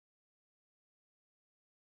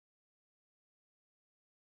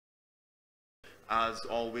As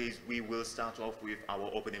always, we will start off with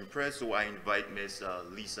our opening prayer, so I invite Ms.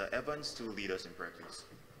 Lisa Evans to lead us in prayer, please.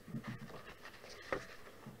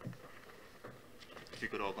 If you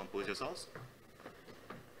could all compose yourselves.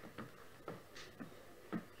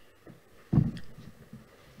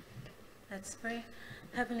 Let's pray.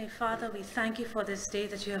 Heavenly Father, we thank you for this day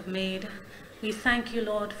that you have made. We thank you,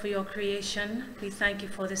 Lord, for your creation. We thank you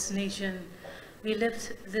for this nation. We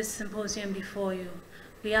lift this symposium before you.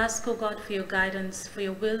 We ask, O God, for your guidance, for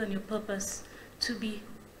your will and your purpose to be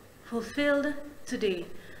fulfilled today,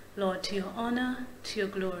 Lord, to your honor, to your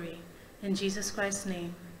glory. In Jesus Christ's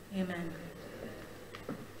name, amen.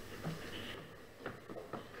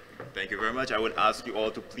 Thank you very much. I would ask you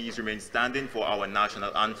all to please remain standing for our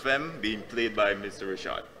national anthem being played by Mr.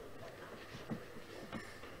 Richard.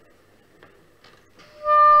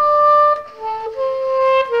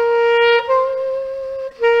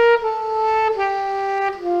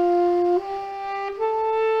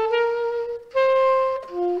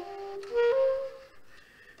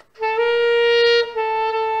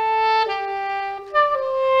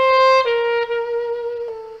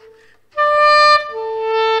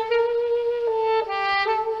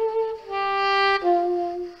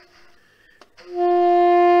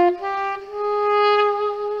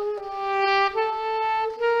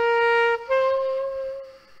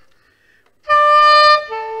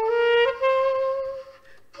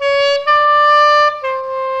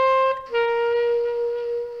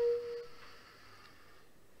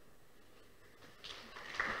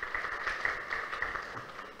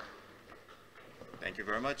 Thank you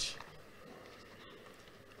very much.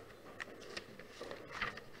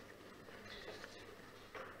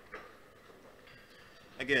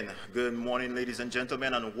 Again, good morning, ladies and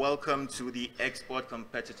gentlemen, and welcome to the Export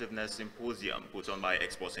Competitiveness Symposium put on by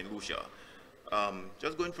Export St. Lucia.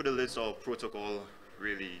 Just going through the list of protocol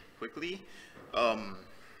really quickly. Welcome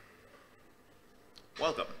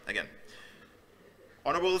again.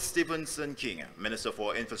 Honorable Stephenson King, Minister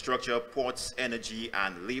for Infrastructure, Ports, Energy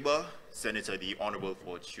and Labor. Senator the Honorable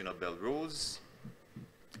Fortuna Bell Rose.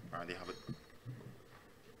 Apparently have it.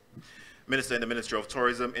 Minister in the Ministry of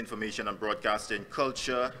Tourism, Information and Broadcasting,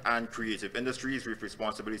 Culture and Creative Industries with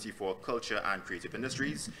responsibility for culture and creative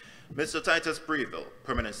industries. Mr. Titus Breville,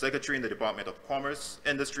 Permanent Secretary in the Department of Commerce,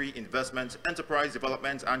 Industry, Investment, Enterprise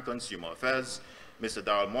Development and Consumer Affairs. Mr.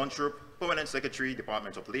 Darrell Montrup, Permanent Secretary,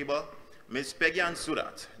 Department of Labor. Ms. Peggy-Ann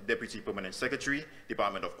Sudat, Deputy Permanent Secretary,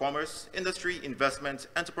 Department of Commerce, Industry, Investment,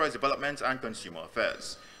 Enterprise Development and Consumer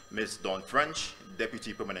Affairs. Ms. Dawn French,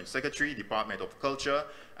 Deputy Permanent Secretary, Department of Culture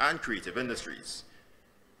and Creative Industries.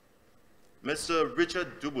 Mr.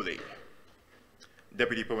 Richard Duboulet,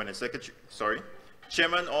 Deputy Permanent Secretary,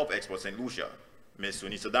 Chairman of Export St. Lucia. Ms.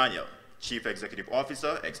 Sunita Daniel, Chief Executive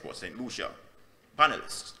Officer, Export St. Lucia.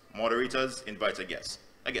 Panelists, moderators, invited guests.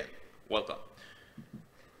 Again, welcome.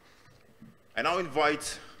 I now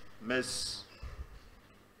invite Miss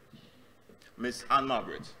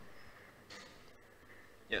Anne-Margaret.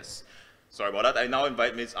 Yes, sorry about that. I now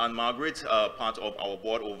invite Ms. Anne-Margaret, part of our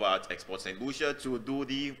board over at Export St. Lucia, to do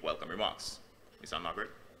the welcome remarks. Ms. Anne-Margaret.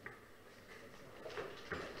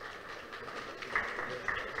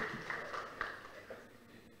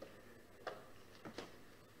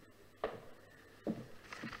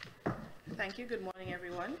 Thank you. Good morning,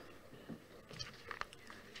 everyone.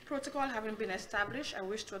 Protocol having been established, I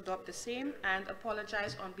wish to adopt the same and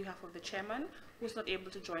apologize on behalf of the chairman who is not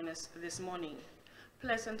able to join us this morning.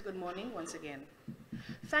 Pleasant good morning once again.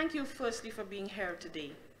 Thank you firstly for being here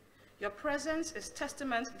today. Your presence is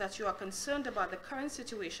testament that you are concerned about the current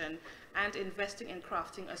situation and investing in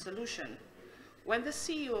crafting a solution. When the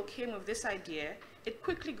CEO came with this idea, it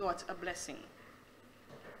quickly got a blessing.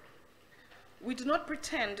 We do not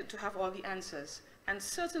pretend to have all the answers, and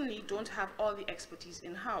certainly don't have all the expertise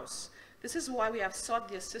in-house. This is why we have sought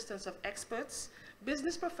the assistance of experts,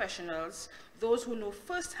 business professionals, those who know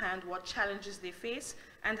firsthand what challenges they face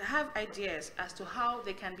and have ideas as to how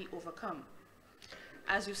they can be overcome.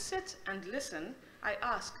 As you sit and listen, I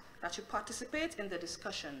ask that you participate in the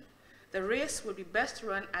discussion. The race will be best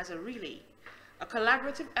run as a relay, a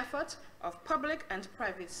collaborative effort of public and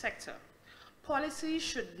private sector. Policy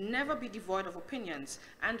should never be devoid of opinions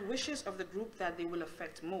and wishes of the group that they will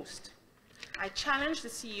affect most. I challenge the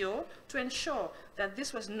CEO to ensure that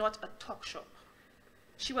this was not a talk shop.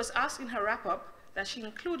 She was asked in her wrap-up that she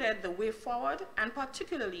included the way forward and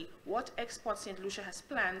particularly what Export St. Lucia has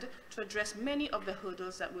planned to address many of the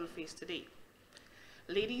hurdles that we'll face today.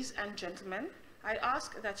 Ladies and gentlemen, I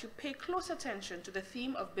ask that you pay close attention to the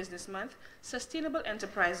theme of Business Month, Sustainable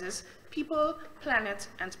Enterprises, People, Planet,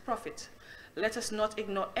 and Profit. Let us not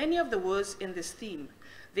ignore any of the words in this theme.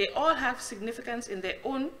 They all have significance in their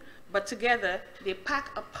own, but together they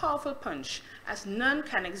pack a powerful punch, as none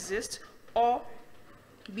can exist or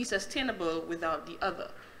be sustainable without the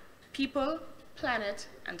other. People, planet,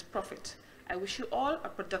 and profit. I wish you all a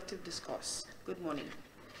productive discourse. Good morning.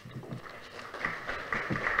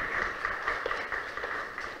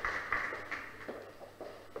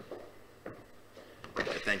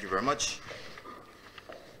 Thank you very much.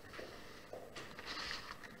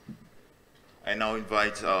 I now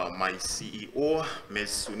invite my CEO,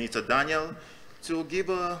 Ms. Sunita Daniel, to give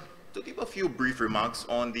a few brief remarks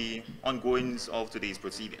on the ongoings of today's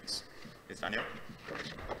proceedings. Ms. Daniel.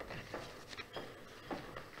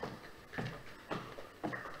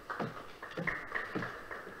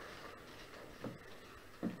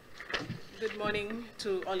 Good morning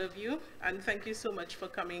to all of you, and thank you so much for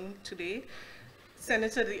coming today.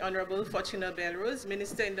 Senator the Honorable Fortuna Belrose,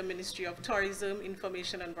 Minister in the Ministry of Tourism,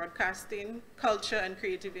 Information and Broadcasting, Culture and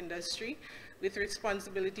Creative Industry, with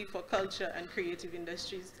responsibility for culture and creative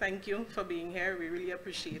industries. Thank you for being here. We really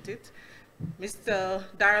appreciate it. Mr.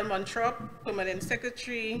 Darrell Montrop, Permanent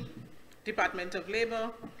Secretary, Department of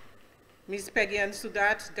Labor. Ms. Peggy Ann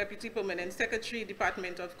Sudat, Deputy Permanent Secretary,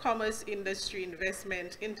 Department of Commerce, Industry,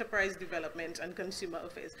 Investment, Enterprise Development, and Consumer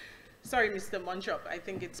Affairs. Sorry, Mr. Montrop, I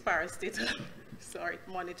think it's parastatal. Sorry,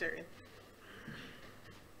 monitoring.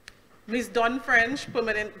 Ms. Dawn French,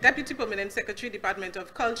 Deputy Permanent Secretary, Department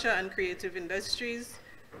of Culture and Creative Industries.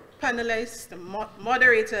 Panelists,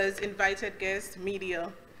 moderators, invited guests,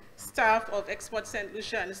 media, staff of Export St.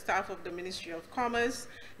 Lucia and staff of the Ministry of Commerce.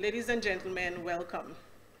 Ladies and gentlemen, welcome.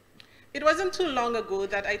 It wasn't too long ago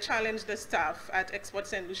that I challenged the staff at Export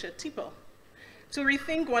St. Lucia TIPA to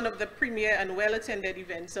rethink one of the premier and well-attended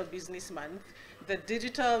events of Business Month, the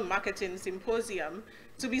Digital Marketing Symposium,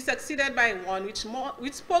 to be succeeded by one which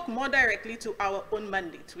spoke more directly to our own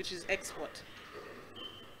mandate, which is export.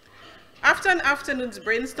 After an afternoon's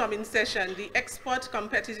brainstorming session, the Export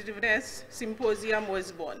Competitiveness Symposium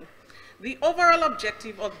was born. The overall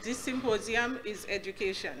objective of this symposium is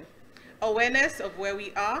education, awareness of where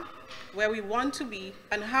we are, where we want to be,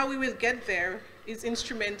 and how we will get there is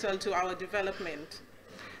instrumental to our development.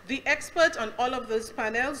 The experts on all of those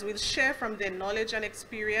panels will share from their knowledge and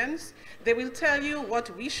experience. They will tell you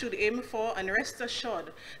what we should aim for, and rest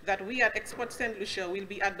assured that we at Export St. Lucia will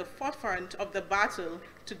be at the forefront of the battle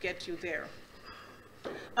to get you there.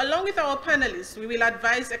 Along with our panelists, we will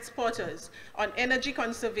advise exporters on energy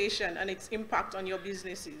conservation and its impact on your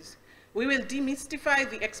businesses. We will demystify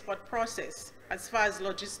the export process as far as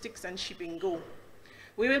logistics and shipping go.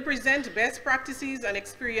 We will present best practices and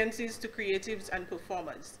experiences to creatives and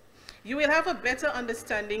performers. You will have a better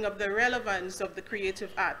understanding of the relevance of the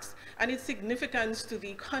creative arts and its significance to the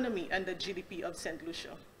economy and the GDP of St.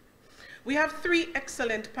 Lucia. We have 3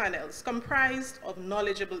 excellent panels comprised of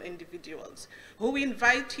knowledgeable individuals who we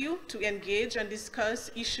invite you to engage and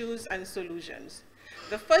discuss issues and solutions.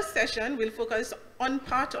 The first session will focus on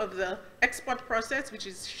part of the export process, which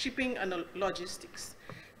is shipping and logistics.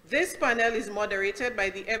 This panel is moderated by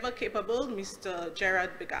the ever-capable Mr.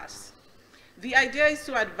 Gerard Begas. The idea is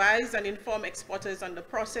to advise and inform exporters on the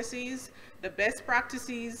processes, the best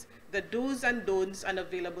practices, the do's and don'ts, and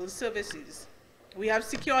available services. We have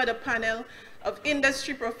secured a panel of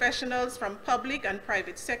industry professionals from public and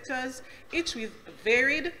private sectors, each with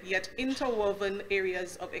varied yet interwoven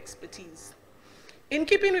areas of expertise. In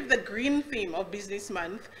keeping with the green theme of Business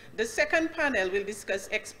Month, the second panel will discuss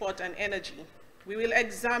export and energy. We will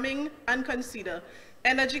examine and consider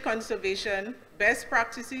energy conservation, best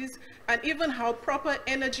practices, and even how proper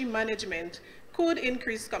energy management could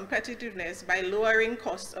increase competitiveness by lowering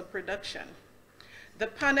costs of production. The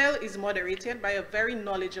panel is moderated by a very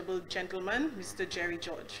knowledgeable gentleman, Mr. Jerry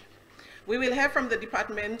George. We will hear from the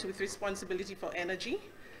department with responsibility for energy,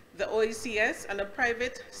 the OECS, and a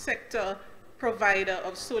private sector provider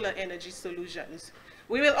of solar energy solutions.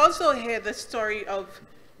 We will also hear the story of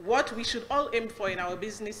what we should all aim for in our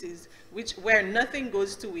businesses, where nothing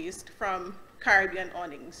goes to waste, from Caribbean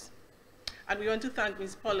Earnings. And we want to thank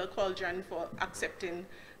Ms. Paula Cauldron for accepting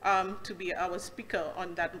to be our speaker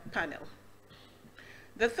on that panel.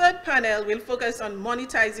 The third panel will focus on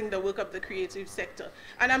monetizing the work of the creative sector,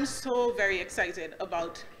 and I'm so very excited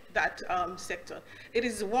about that sector. It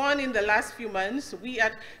is one in the last few months we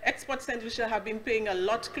at Export St. Lucia have been paying a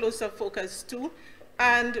lot closer focus to,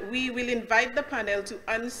 and we will invite the panel to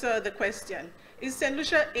answer the question: is St.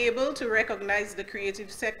 Lucia able to recognize the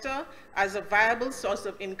creative sector as a viable source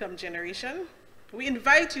of income generation? We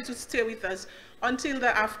invite you to stay with us until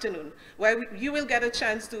the afternoon, where you will get a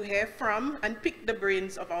chance to hear from and pick the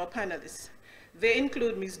brains of our panelists. They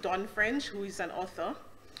include Ms. Dawn French, who is an author,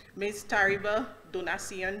 Ms. Tariba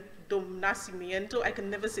Donacimiento, I can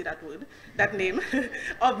never say that name,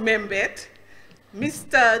 of Membet,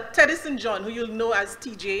 Mr. Teddyson John, who you'll know as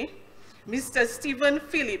TJ, Mr. Stephen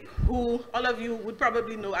Philip, who all of you would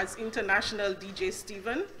probably know as International DJ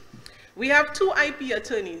Stephen. We have 2 IP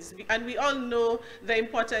attorneys, and we all know the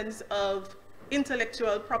importance of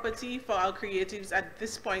intellectual property for our creatives at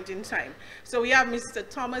this point in time. So we have Mr.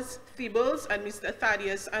 Thomas Theobald and Mr.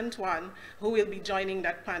 Thaddeus Antoine, who will be joining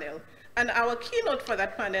that panel. And our keynote for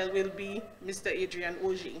that panel will be Mr. Adrian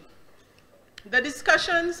Oji. The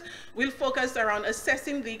discussions will focus around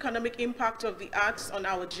assessing the economic impact of the arts on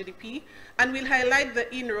our GDP, and will highlight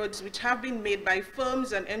the inroads which have been made by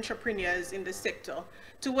firms and entrepreneurs in the sector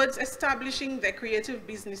towards establishing their creative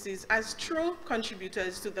businesses as true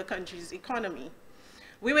contributors to the country's economy.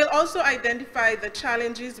 We will also identify the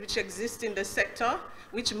challenges which exist in the sector,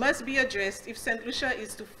 which must be addressed if St. Lucia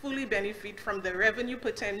is to fully benefit from the revenue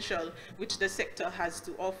potential which the sector has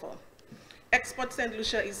to offer. Export St.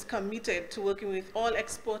 Lucia is committed to working with all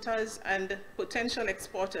exporters and potential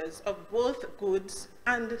exporters of both goods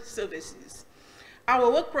and services.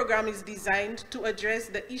 Our work program is designed to address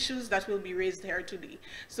the issues that will be raised here today.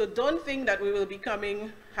 So don't think that we will be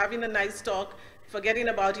coming, having a nice talk, forgetting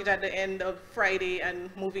about it at the end of Friday and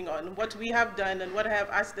moving on. What we have done and what I have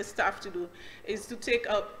asked the staff to do is to take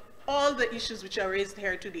up all the issues which are raised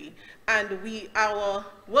here today. And our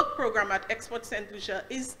work program at Export St. Lucia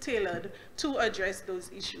is tailored to address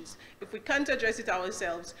those issues. If we can't address it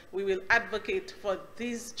ourselves, we will advocate for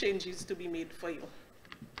these changes to be made for you.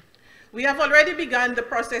 We have already begun the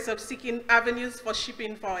process of seeking avenues for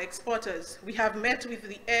shipping for our exporters. We have met with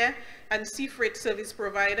the air and sea freight service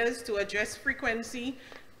providers to address frequency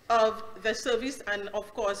of the service and,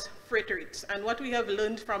 of course, freight rates. And what we have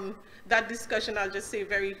learned from that discussion, I'll just say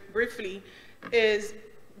very briefly, is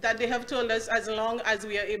that they have told us as long as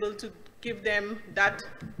we are able to give them that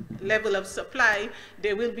level of supply,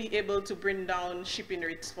 they will be able to bring down shipping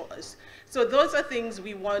rates for us. So those are things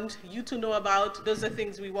we want you to know about. Those are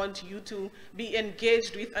things we want you to be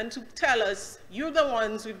engaged with and to tell us, you're the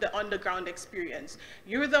ones with the underground experience.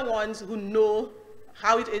 You're the ones who know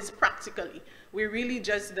how it is practically. We're really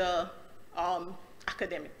just the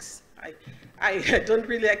academics. I don't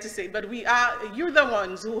really like to say it, but you're the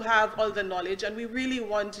ones who have all the knowledge, and we really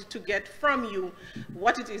want to get from you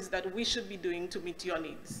what it is that we should be doing to meet your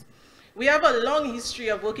needs. We have a long history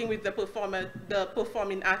of working with the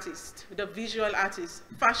performing artist, the visual artist,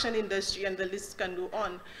 fashion industry, and the list can go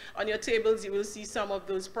on. On your tables, you will see some of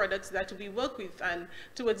those products that we work with, and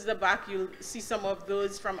towards the back, you'll see some of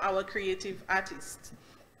those from our creative artists.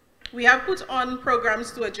 We have put on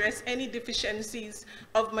programs to address any deficiencies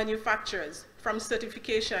of manufacturers, from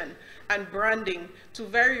certification and branding to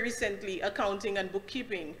very recently accounting and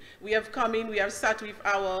bookkeeping. We have come in, we have sat with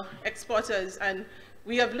our exporters, and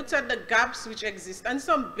we have looked at the gaps which exist, and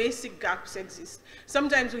some basic gaps exist.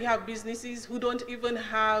 Sometimes we have businesses who don't even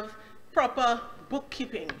have proper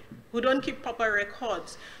bookkeeping, who don't keep proper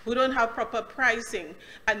records, who don't have proper pricing,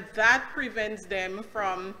 and that prevents them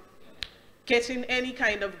from getting any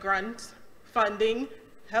kind of grant funding,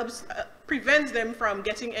 prevents them from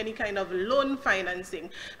getting any kind of loan financing.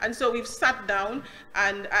 And so we've sat down,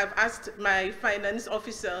 and I've asked my finance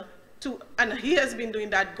officer and he has been doing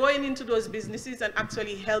that, going into those businesses and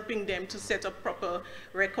actually helping them to set up proper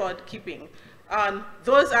record keeping.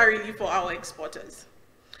 Those are really for our exporters.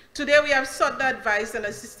 Today we have sought the advice and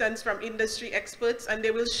assistance from industry experts, and they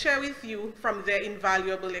will share with you from their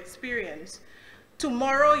invaluable experience.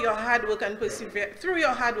 Tomorrow, through your hard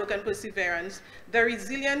work and perseverance, the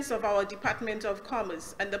resilience of our Department of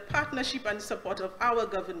Commerce, and the partnership and support of our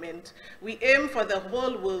government, we aim for the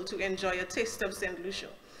whole world to enjoy a taste of St. Lucia,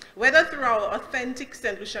 whether through our authentic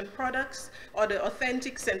St. Lucian products or the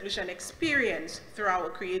authentic St. Lucian experience through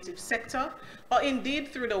our creative sector, or indeed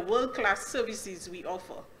through the world-class services we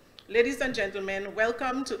offer. Ladies and gentlemen,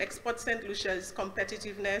 welcome to Export St. Lucia's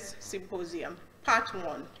Competitiveness Symposium, Part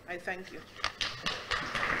 1. I thank you.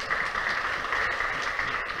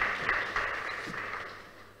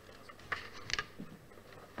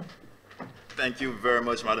 Thank you very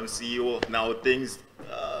much, Madam CEO. Now things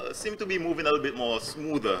seem to be moving a little bit more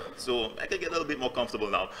smoother, so I can get a little bit more comfortable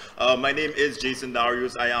now. My name is Jason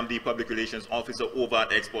Darius. I am the Public Relations Officer over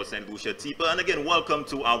at Export St. Lucia TIPA, and again, welcome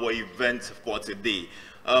to our event for today.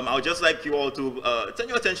 I would just like you all to turn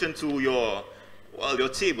your attention to your well, your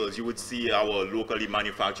tables, you would see our locally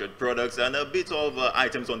manufactured products and a bit of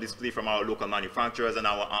items on display from our local manufacturers and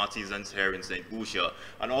our artisans here in St. Lucia.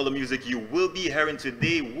 And all the music you will be hearing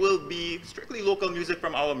today will be strictly local music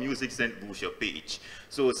from our Music St. Lucia page.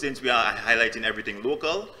 So since we are highlighting everything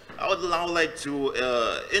local, I would now like to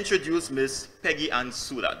introduce Ms. Peggy Ann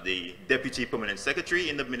Sudat, the Deputy Permanent Secretary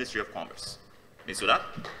in the Ministry of Commerce. Ms. Sudat.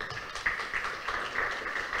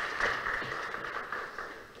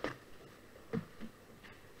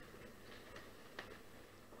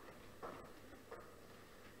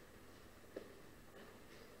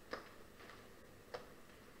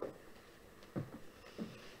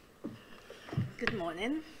 Good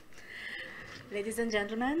morning. Ladies and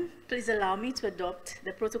gentlemen, please allow me to adopt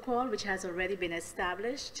the protocol which has already been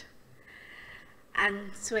established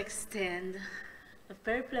and to extend a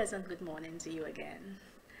very pleasant good morning to you again.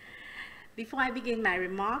 Before I begin my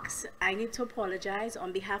remarks, I need to apologize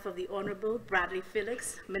on behalf of the Honorable Bradley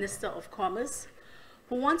Felix, Minister of Commerce,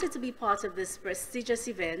 who wanted to be part of this prestigious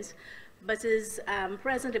event, but is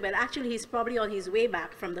presently, well, actually he's probably on his way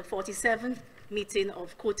back from the 47th meeting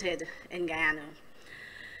of COTED in Guyana.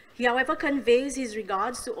 He, however, conveys his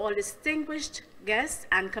regards to all distinguished guests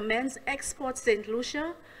and commends Export St.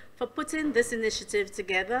 Lucia for putting this initiative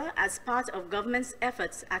together as part of government's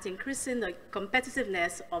efforts at increasing the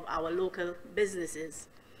competitiveness of our local businesses.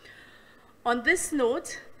 On this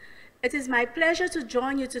note, it is my pleasure to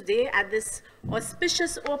join you today at this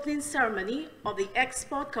auspicious opening ceremony of the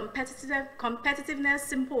Export Competitiveness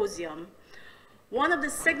Symposium, one of the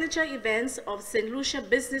signature events of St. Lucia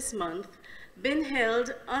Business Month, being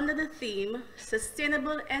held under the theme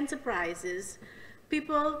Sustainable Enterprises,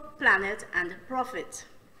 People, Planet, and Profit.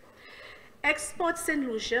 Export St.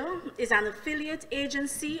 Lucia is an affiliate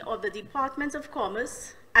agency of the Department of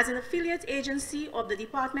Commerce. As an affiliate agency of the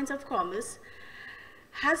Department of Commerce,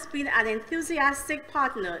 has been an enthusiastic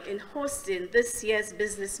partner in hosting this year's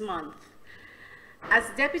Business Month. As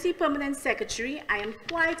Deputy Permanent Secretary, I am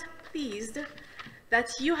quite pleased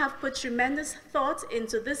that you have put tremendous thought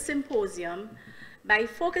into this symposium by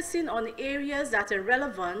focusing on areas that are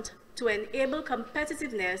relevant to enable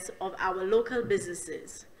competitiveness of our local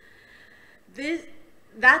businesses. That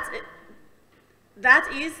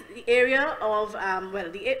is the area of,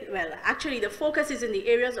 actually the focus is in the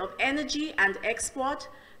areas of energy and export,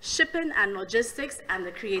 shipping and logistics, and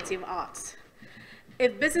the creative arts.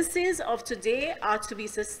 If businesses of today are to be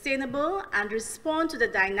sustainable and respond to the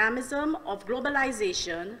dynamism of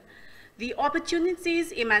globalization, the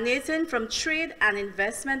opportunities emanating from trade and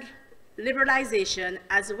investment liberalization,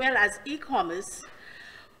 as well as e-commerce,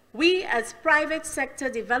 we as private sector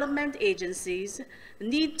development agencies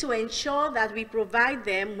need to ensure that we provide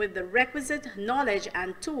them with the requisite knowledge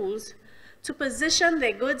and tools to position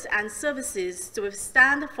their goods and services to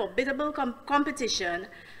withstand formidable competition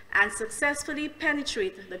and successfully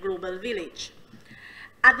penetrate the global village.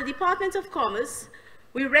 At the Department of Commerce,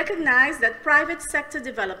 we recognize that private sector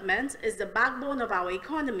development is the backbone of our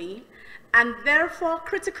economy and therefore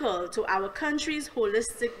critical to our country's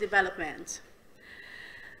holistic development.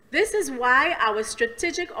 This is why our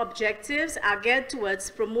strategic objectives are geared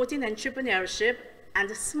towards promoting entrepreneurship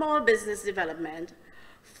and small business development,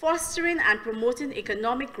 fostering and promoting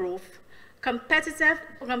economic growth,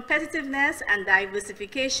 competitiveness and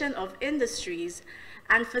diversification of industries,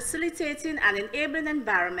 and facilitating an enabling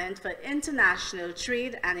environment for international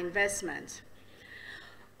trade and investment.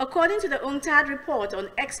 According to the UNCTAD report on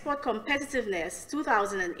Export Competitiveness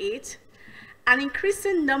 2008, an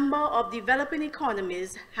increasing number of developing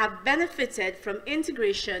economies have benefited from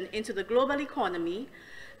integration into the global economy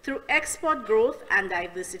through export growth and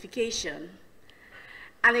diversification.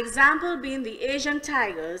 An example being the Asian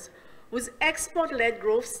tigers, whose export-led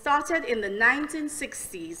growth started in the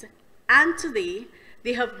 1960s, and today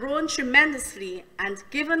they have grown tremendously and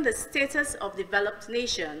given the status of developed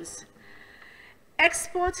nations.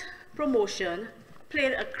 Export promotion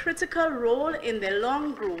played a critical role in their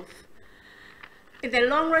long-run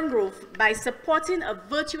growth by supporting a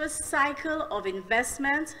virtuous cycle of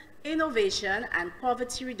investment, innovation, and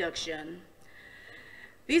poverty reduction.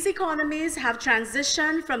 These economies have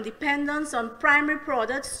transitioned from dependence on primary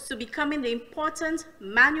products to becoming the important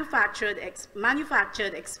manufacturing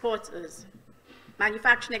exporters.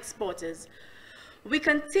 We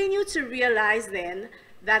continue to realize then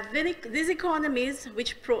that these economies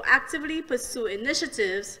which proactively pursue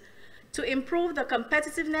initiatives to improve the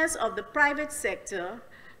competitiveness of the private sector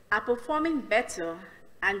are performing better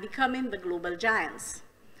and becoming the global giants.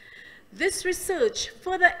 This research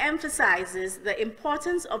further emphasizes the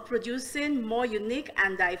importance of producing more unique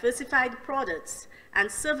and diversified products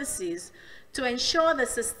and services to ensure the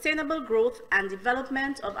sustainable growth and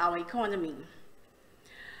development of our economy.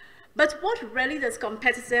 But what really does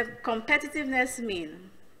competitiveness mean?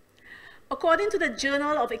 According to the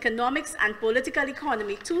Journal of Economics and Political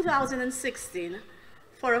Economy 2016,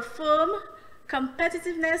 for a firm,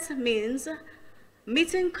 competitiveness means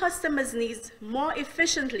meeting customers' needs more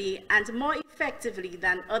efficiently and more effectively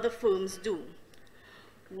than other firms do.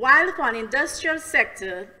 While for an industrial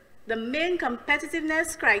sector, the main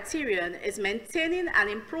competitiveness criterion is maintaining and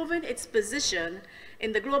improving its position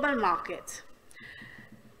in the global market.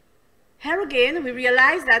 Here again, we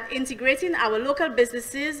realize that integrating our local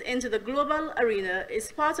businesses into the global arena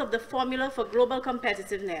is part of the formula for global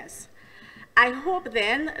competitiveness. I hope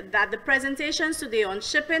then that the presentations today on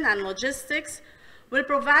shipping and logistics will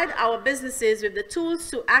provide our businesses with the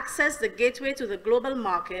tools to access the gateway to the global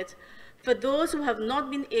market for those who have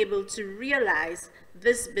not been able to realize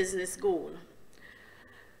this business goal.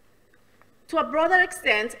 To a broader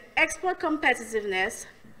extent, export competitiveness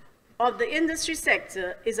of the industry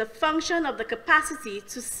sector is a function of the capacity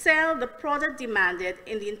to sell the product demanded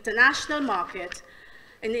in the international market,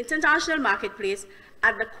 in the international marketplace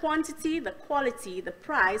at the quantity, the quality, the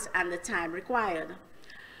price, and the time required.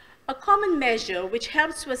 A common measure which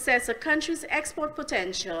helps to assess a country's export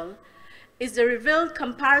potential is the Revealed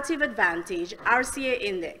Comparative Advantage, RCA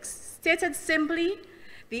Index. Stated simply,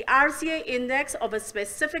 the RCA Index of a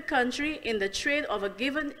specific country in the trade of a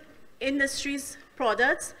given industry's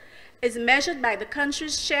products is measured by the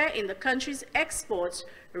country's share in the country's exports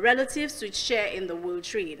relative to its share in the world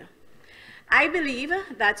trade. I believe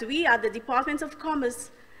that we at the Department of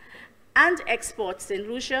Commerce and Exports in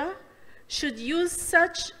Lucia should use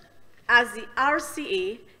such as the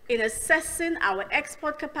RCA in assessing our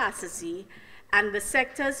export capacity and the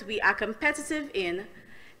sectors we are competitive in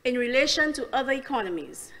relation to other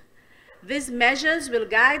economies. These measures will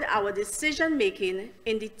guide our decision-making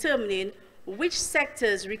in determining which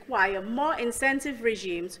sectors require more incentive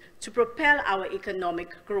regimes to propel our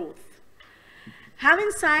economic growth.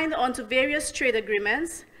 Having signed on to various trade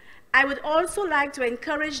agreements, I would also like to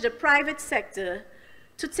encourage the private sector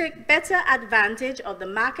to take better advantage of the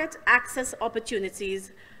market access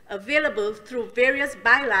opportunities available through various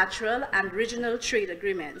bilateral and regional trade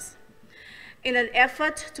agreements, in an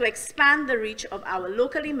effort to expand the reach of our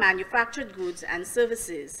locally manufactured goods and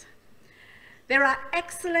services. There are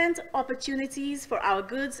excellent opportunities for our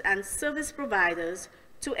goods and service providers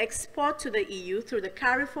to export to the EU through the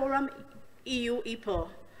CARIFORUM EU EPA,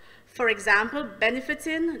 for example,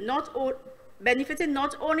 benefiting not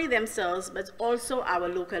only themselves but also our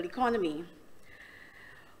local economy.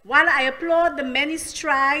 While I applaud the many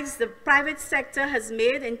strides the private sector has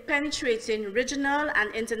made in penetrating regional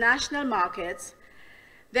and international markets,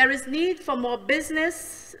 there is need for more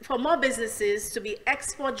businesses to be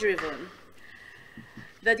export-driven.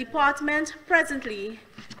 The department presently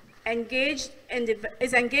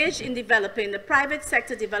is engaged in developing the private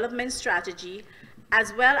sector development strategy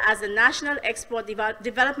as well as the national export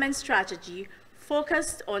development strategy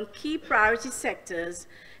focused on key priority sectors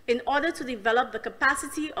in order to develop the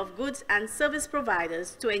capacity of goods and service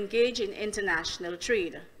providers to engage in international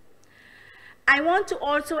trade. I want to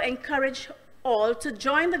also encourage all to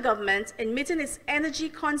join the government in meeting its energy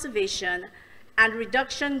conservation and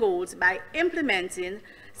reduction goals by implementing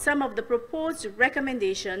some of the proposed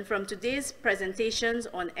recommendations from today's presentations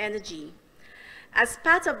on energy. As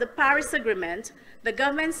part of the Paris Agreement, the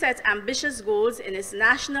government set ambitious goals in its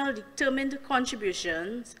National Determined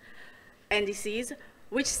Contributions, NDCs,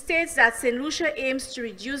 which states that St. Lucia aims to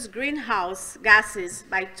reduce greenhouse gases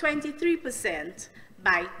by 23%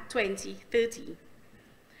 by 2030.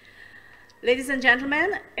 Ladies and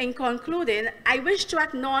gentlemen, in concluding, I wish to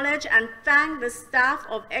acknowledge and thank the staff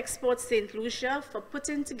of Export St. Lucia for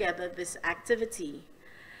putting together this activity.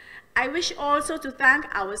 I wish also to thank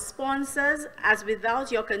our sponsors, as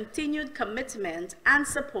without your continued commitment and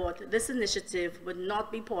support, this initiative would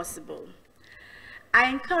not be possible. I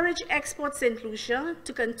encourage Export St. Lucia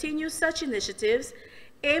to continue such initiatives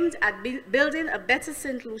aimed at building a better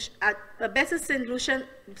St. Lucian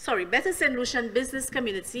business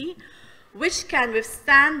community which can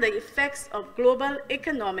withstand the effects of global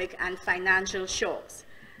economic and financial shocks.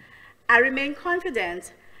 I remain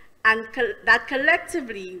confident that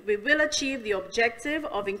collectively we will achieve the objective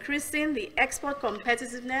of increasing the export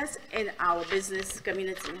competitiveness in our business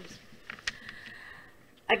community.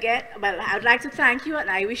 Again, I'd like to thank you and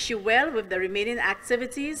I wish you well with the remaining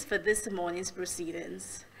activities for this morning's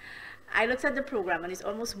proceedings. I looked at the program and it's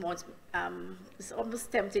almost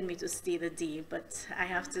tempting me to stay the day, but I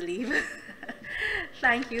have to leave.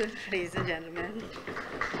 Thank you, ladies and gentlemen.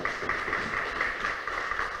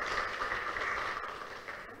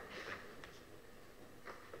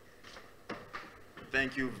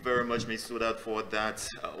 Thank you very much, Ms. Sudat, for that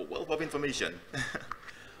wealth of information.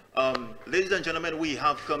 Ladies and gentlemen, we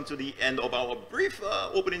have come to the end of our brief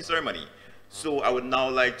opening ceremony. So I would now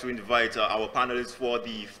like to invite our panelists for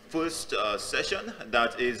the first session,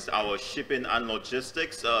 that is our shipping and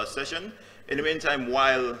logistics session. In the meantime,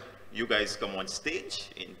 while you guys come on stage,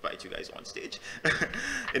 invite you guys on stage.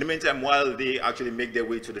 In the meantime, while they actually make their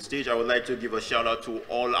way to the stage, I would like to give a shout out to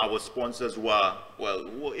all our sponsors who are, well,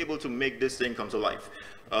 who were able to make this thing come to life.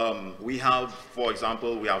 We have, for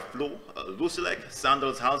example, we have Flo, Lucia,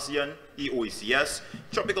 Sandals Halcyon, EOECS,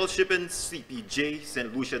 Tropical Shipping, CPJ,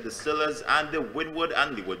 St. Lucia Distillers, and the Winwood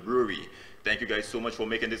and Leeward Brewery. Thank you guys so much for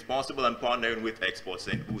making this possible and partnering with Export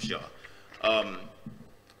St. Lucia.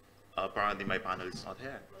 Apparently my panel is not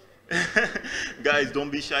here. Guys, don't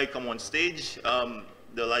be shy, come on stage.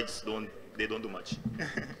 The lights don't do much.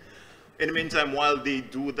 In the meantime, while they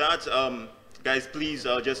do that, guys, please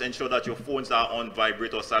just ensure that your phones are on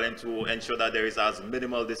vibrate or silent to ensure that there is as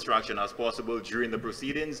minimal distraction as possible during the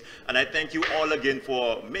proceedings. And I thank you all again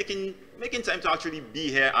for making time to actually be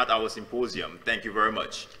here at our symposium. Thank you very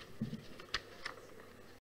much.